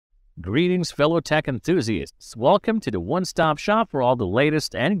Greetings, fellow tech enthusiasts. Welcome to the one-stop shop for all the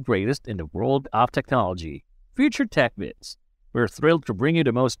latest and greatest in the world of technology, Future Tech Vids. We're thrilled to bring you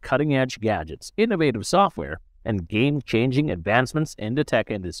the most cutting-edge gadgets, innovative software, and game-changing advancements in the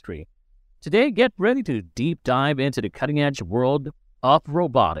tech industry. Today, get ready to deep dive into the cutting-edge world of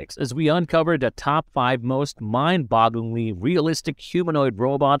robotics as we uncover the top 5 most mind-bogglingly realistic humanoid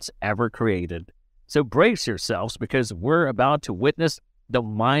robots ever created. So brace yourselves because we're about to witness the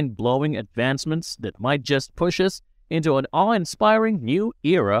mind-blowing advancements that might just push us into an awe-inspiring new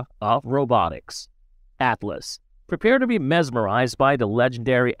era of robotics. Atlas. Prepare to be mesmerized by the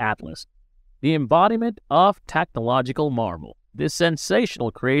legendary Atlas, the embodiment of technological marvel. This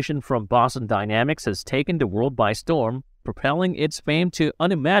sensational creation from Boston Dynamics has taken the world by storm, propelling its fame to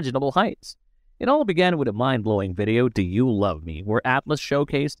unimaginable heights. It all began with a mind-blowing video, Do You Love Me?, where Atlas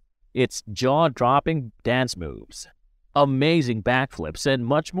showcased its jaw-dropping dance moves, amazing backflips, and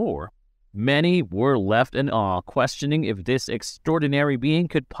much more. Many were left in awe, questioning if this extraordinary being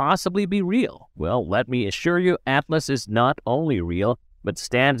could possibly be real. Well, let me assure you, Atlas is not only real, but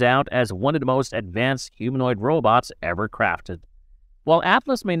stands out as one of the most advanced humanoid robots ever crafted. While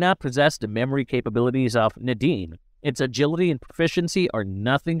Atlas may not possess the memory capabilities of Nadine, its agility and proficiency are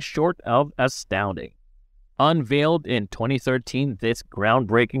nothing short of astounding. Unveiled in 2013, this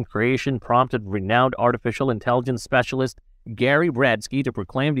groundbreaking creation prompted renowned artificial intelligence specialist Gary Bradsky to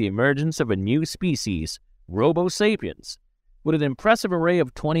proclaim the emergence of a new species, Robo Sapiens. With an impressive array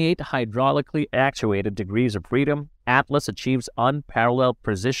of 28 hydraulically actuated degrees of freedom, Atlas achieves unparalleled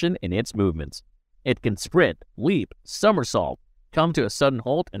precision in its movements. It can sprint, leap, somersault, come to a sudden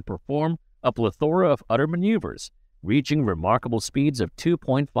halt, and perform a plethora of other maneuvers, reaching remarkable speeds of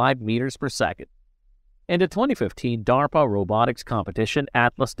 2.5 meters per second. In the 2015 DARPA robotics competition,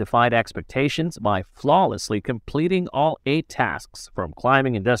 Atlas defied expectations by flawlessly completing all 8 tasks, from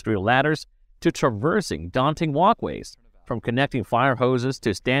climbing industrial ladders to traversing daunting walkways, from connecting fire hoses to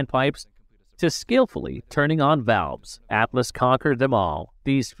standpipes to skillfully turning on valves. Atlas conquered them all.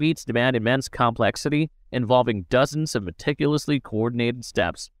 These feats demand immense complexity, involving dozens of meticulously coordinated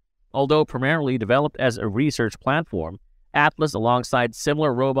steps. Although primarily developed as a research platform, Atlas, alongside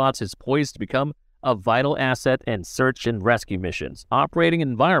similar robots, is poised to become a vital asset in search and rescue missions, operating in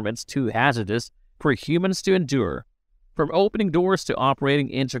environments too hazardous for humans to endure. From opening doors to operating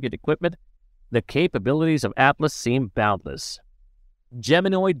intricate equipment, the capabilities of Atlas seem boundless.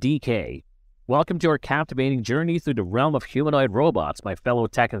 Humanoid DK. Welcome to our captivating journey through the realm of humanoid robots, my fellow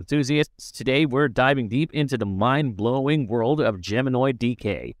tech enthusiasts. Today, we're diving deep into the mind-blowing world of Humanoid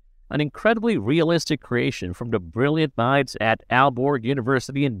DK, an incredibly realistic creation from the brilliant minds at Aalborg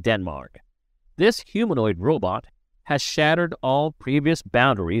University in Denmark. This humanoid robot has shattered all previous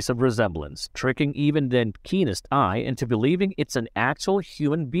boundaries of resemblance, tricking even the keenest eye into believing it's an actual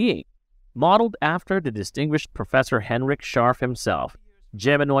human being. Modeled after the distinguished Professor Henrik Scharf himself,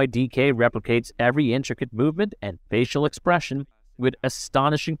 Humanoid DK replicates every intricate movement and facial expression with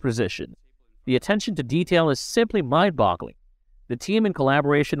astonishing precision. The attention to detail is simply mind-boggling. The team, in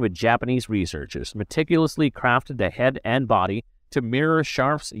collaboration with Japanese researchers, meticulously crafted the head and body to mirror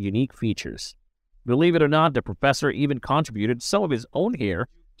Scharf's unique features. Believe it or not, the professor even contributed some of his own hair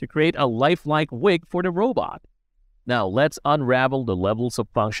to create a lifelike wig for the robot. Now, let's unravel the levels of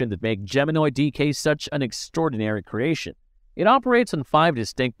function that make Humanoid DK such an extraordinary creation. It operates in 5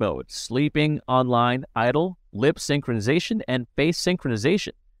 distinct modes: sleeping, online, idle, lip synchronization, and face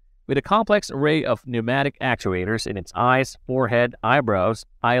synchronization. With a complex array of pneumatic actuators in its eyes, forehead, eyebrows,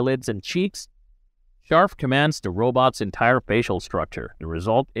 eyelids, and cheeks, Scharf commands the robot's entire facial structure. The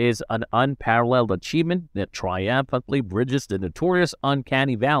result is an unparalleled achievement that triumphantly bridges the notorious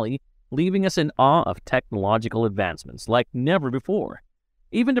uncanny valley, leaving us in awe of technological advancements like never before.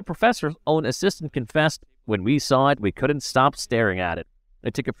 Even the professor's own assistant confessed, when we saw it, we couldn't stop staring at it.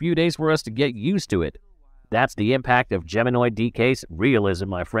 It took a few days for us to get used to it. That's the impact of Humanoid DK's realism,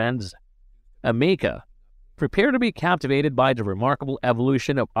 my friends. Amica. Prepare to be captivated by the remarkable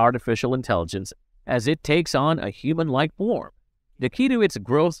evolution of artificial intelligence as it takes on a human-like form. The key to its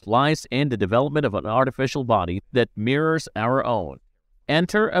growth lies in the development of an artificial body that mirrors our own.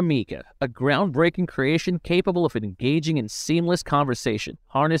 Enter Amica, a groundbreaking creation capable of engaging in seamless conversation,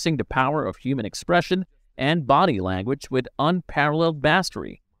 harnessing the power of human expression and body language with unparalleled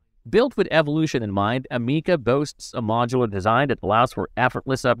mastery. Built with evolution in mind, Amica boasts a modular design that allows for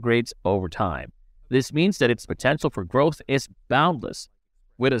effortless upgrades over time. This means that its potential for growth is boundless.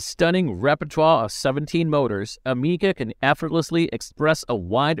 With a stunning repertoire of 17 motors, Amica can effortlessly express a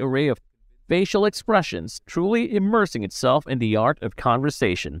wide array of facial expressions, truly immersing itself in the art of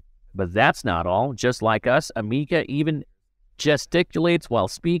conversation. But that's not all. Just like us, Amica even gesticulates while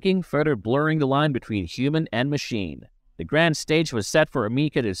speaking, further blurring the line between human and machine. The grand stage was set for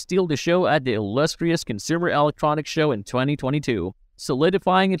Amica to steal the show at the illustrious Consumer Electronics Show in 2022,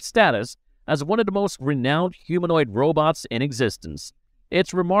 solidifying its status as one of the most renowned humanoid robots in existence.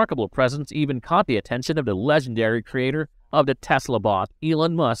 Its remarkable presence even caught the attention of the legendary creator of the Tesla bot,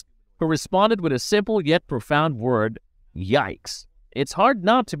 Elon Musk, who responded with a simple yet profound word, "Yikes." It's hard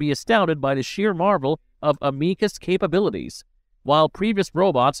not to be astounded by the sheer marvel of Amica's capabilities. While previous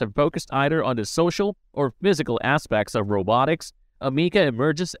robots have focused either on the social or physical aspects of robotics, Amica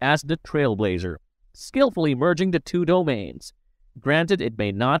emerges as the trailblazer, skillfully merging the two domains. Granted, it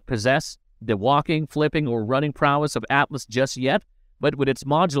may not possess the walking, flipping, or running prowess of Atlas just yet, but with its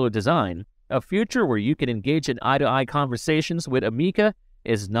modular design, a future where you can engage in eye-to-eye conversations with Amica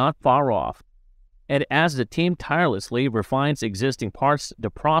is not far off. And as the team tirelessly refines existing parts,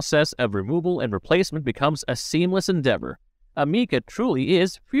 the process of removal and replacement becomes a seamless endeavor. Amica truly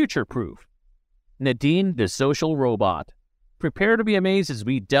is future-proof. Nadine, the social robot. Prepare to be amazed as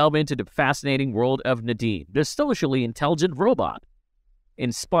we delve into the fascinating world of Nadine, the socially intelligent robot.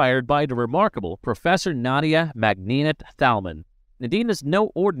 Inspired by the remarkable Professor Nadia Magninet-Thalmann, Nadine is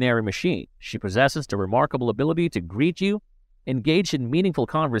no ordinary machine. She possesses the remarkable ability to greet you, engage in meaningful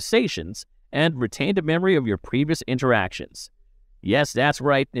conversations, and retain the memory of your previous interactions. Yes, that's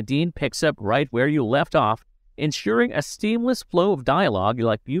right, Nadine picks up right where you left off, ensuring a seamless flow of dialogue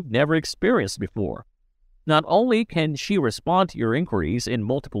like you've never experienced before. Not only can she respond to your inquiries in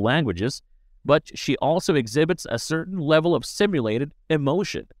multiple languages, but she also exhibits a certain level of simulated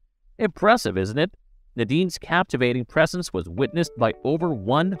emotion. Impressive, isn't it? Nadine's captivating presence was witnessed by over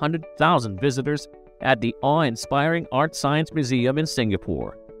 100,000 visitors at the awe-inspiring Art Science Museum in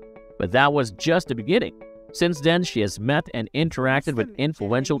Singapore. But that was just the beginning. Since then, she has met and interacted with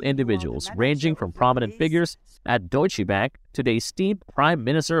influential individuals, ranging from prominent figures at Deutsche Bank to the esteemed Prime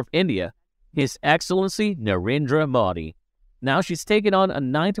Minister of India, His Excellency Narendra Modi. Now she's taken on a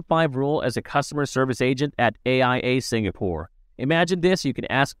 9-to-5 role as a customer service agent at AIA Singapore. Imagine this, you can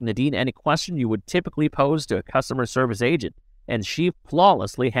ask Nadine any question you would typically pose to a customer service agent, and she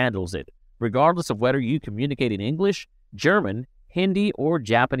flawlessly handles it, regardless of whether you communicate in English, German, Hindi, or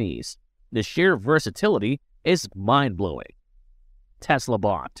Japanese. The sheer versatility is mind-blowing. Tesla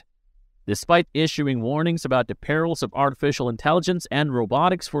bot. Despite issuing warnings about the perils of artificial intelligence and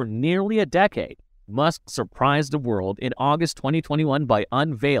robotics for nearly a decade, Musk surprised the world in August 2021 by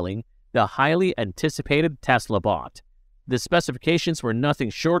unveiling the highly anticipated Tesla bot. The specifications were nothing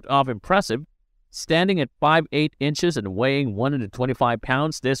short of impressive. Standing at 5'8" inches and weighing 125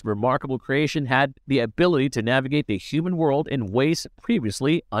 pounds, this remarkable creation had the ability to navigate the human world in ways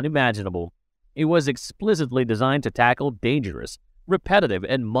previously unimaginable. It was explicitly designed to tackle dangerous, repetitive,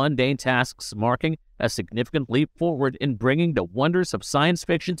 and mundane tasks, marking a significant leap forward in bringing the wonders of science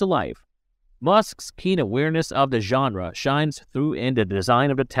fiction to life. Musk's keen awareness of the genre shines through in the design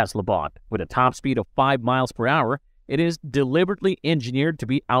of the Tesla bot. With a top speed of 5 miles per hour, it is deliberately engineered to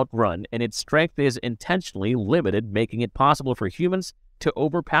be outrun, and its strength is intentionally limited, making it possible for humans to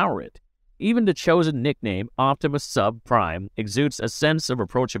overpower it. Even the chosen nickname, Optimus Subprime, exudes a sense of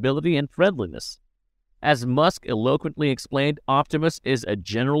approachability and friendliness. As Musk eloquently explained, Optimus is a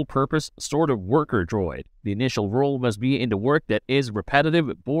general-purpose sort of worker droid. The initial role must be in the work that is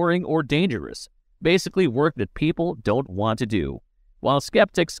repetitive, boring, or dangerous. Basically work that people don't want to do. While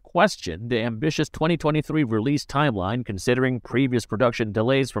skeptics question the ambitious 2023 release timeline considering previous production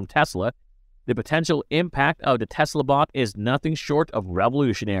delays from Tesla, the potential impact of the Tesla bot is nothing short of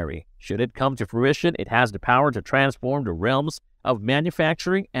revolutionary. Should it come to fruition, it has the power to transform the realms of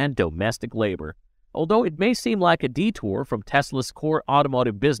manufacturing and domestic labor. Although it may seem like a detour from Tesla's core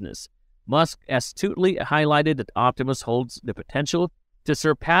automotive business, Musk astutely highlighted that Optimus holds the potential to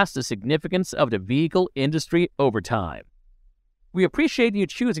surpass the significance of the vehicle industry over time. We appreciate you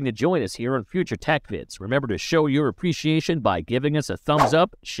choosing to join us here on Future Tech Vids. Remember to show your appreciation by giving us a thumbs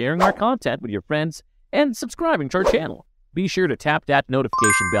up, sharing our content with your friends, and subscribing to our channel. Be sure to tap that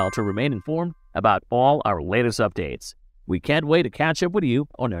notification bell to remain informed about all our latest updates. We can't wait to catch up with you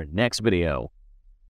on our next video.